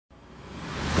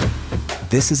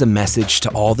This is a message to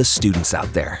all the students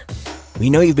out there. We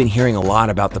know you've been hearing a lot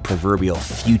about the proverbial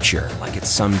future, like it's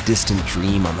some distant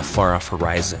dream on the far-off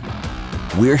horizon.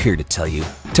 We're here to tell you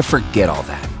to forget all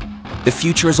that. The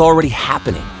future is already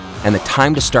happening, and the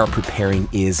time to start preparing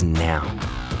is now.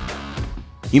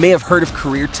 You may have heard of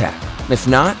career tech. If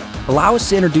not, allow us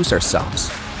to introduce ourselves.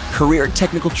 Career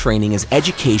technical training is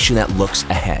education that looks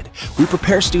ahead. We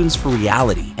prepare students for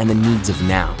reality and the needs of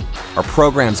now. Our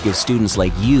programs give students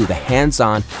like you the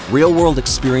hands-on, real-world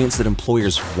experience that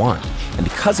employers want. And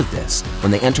because of this,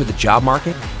 when they enter the job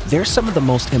market, they're some of the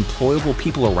most employable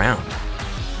people around.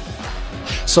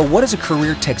 So what does a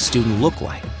career tech student look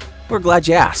like? We're glad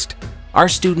you asked. Our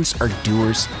students are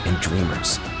doers and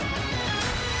dreamers.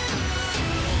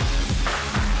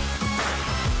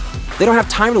 They don't have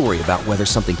time to worry about whether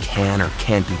something can or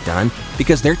can't be done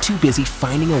because they're too busy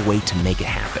finding a way to make it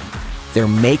happen. They're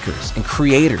makers and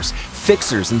creators,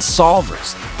 fixers and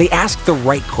solvers. They ask the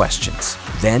right questions.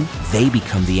 Then they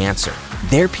become the answer.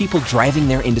 They're people driving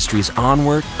their industries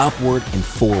onward, upward, and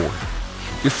forward.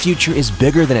 Your future is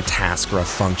bigger than a task or a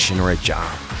function or a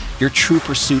job. Your true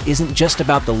pursuit isn't just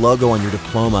about the logo on your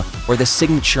diploma or the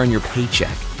signature on your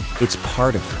paycheck. It's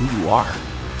part of who you are.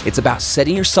 It's about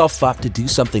setting yourself up to do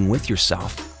something with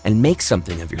yourself and make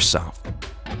something of yourself.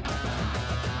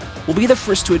 We'll be the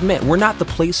first to admit we're not the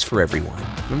place for everyone,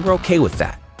 and we're okay with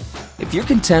that. If you're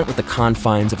content with the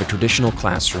confines of a traditional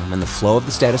classroom and the flow of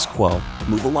the status quo,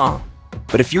 move along.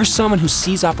 But if you're someone who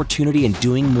sees opportunity in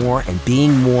doing more and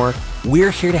being more,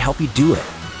 we're here to help you do it.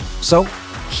 So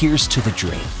here's to the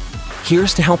dream.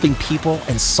 Here's to helping people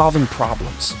and solving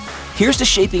problems. Here's to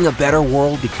shaping a better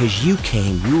world because you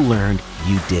came, you learned,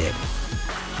 you did.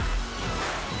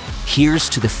 Here's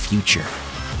to the future,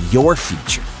 your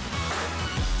future.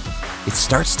 It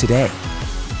starts today.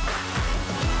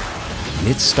 And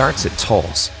it starts at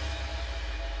Tolles.